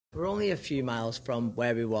We're only a few miles from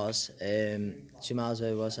where we was, 2 miles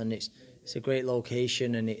where we was, and it's a great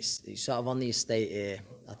location, and it's sort of on the estate here.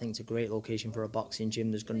 I think it's a great location for a boxing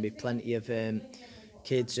gym. There's going to be plenty of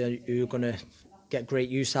kids who are going to get great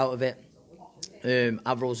use out of it.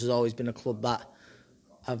 AVRO's has always been a club that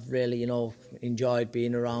I've really, enjoyed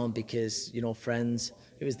being around because, friends.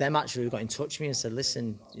 It was them actually who got in touch with me and said,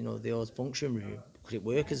 listen, the old function room, could it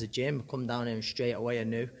work as a gym? Come down here and straight away I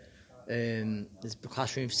knew. There's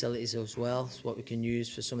classroom facilities as well. It's what we can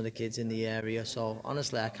use for some of the kids in the area. So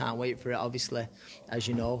honestly, I can't wait for it. Obviously, as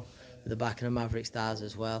you know, with the backing of Maverick Stars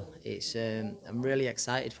as well. It's I'm really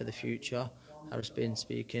excited for the future. I've just been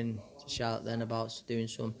speaking to Charlotte then about doing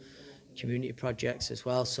some community projects as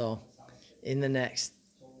well. So in the next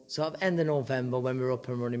sort of end of November, when we're up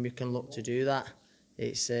and running, we can look to do that.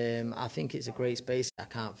 It's I think it's a great space. I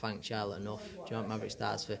can't thank Charlotte enough. Do you know, Maverick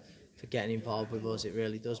Stars for getting involved with us. It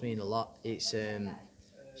really does mean a lot. It's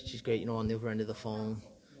she's great, on the other end of the phone,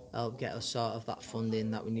 help get us sort of that funding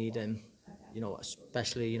that we need,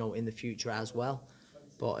 especially in the future as well.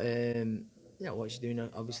 But what she's doing,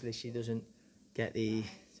 obviously she doesn't get the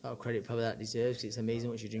sort of credit probably that deserves. It's amazing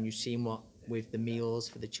what she's doing. You've seen what with the meals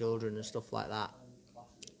for the children and stuff like that.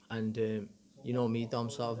 And me, Dom,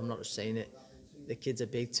 sort of, I'm not just saying it. The kids are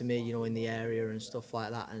big to me, in the area and stuff like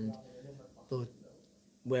that. And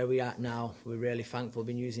where we're at now, we're really thankful. We've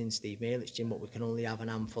been using Steve Malick's gym, but we can only have an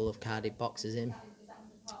handful of carded boxes in.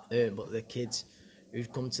 But the kids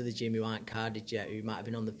who've come to the gym who aren't carded yet, who might have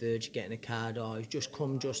been on the verge of getting a card, or who've just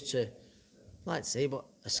come just to, like say, but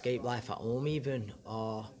escape life at home even,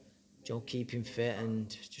 or keeping fit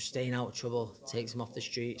and just staying out of trouble, takes them off the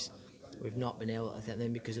streets. We've not been able to get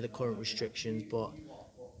them because of the current restrictions, but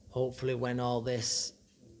hopefully when all this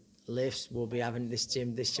lifts, we'll be having this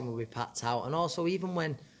gym will be packed out. And also, even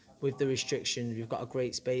when with the restrictions, we've got a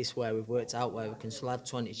great space where we've worked out where we can still have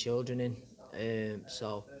 20 children in.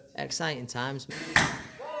 So exciting times.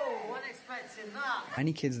 Whoa, wasn't expecting that.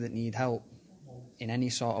 Any kids that need help in any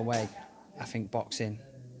sort of way, I think boxing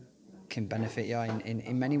can benefit you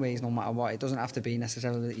in many ways, no matter what. It doesn't have to be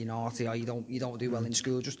necessarily that you're naughty or you don't do well in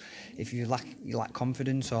school. Just if you lack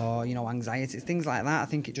confidence or anxiety, things like that. I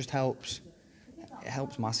think it just helps. It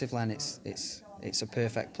helps massively, and it's a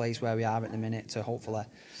perfect place where we are at the minute to hopefully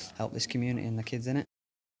help this community and the kids in it.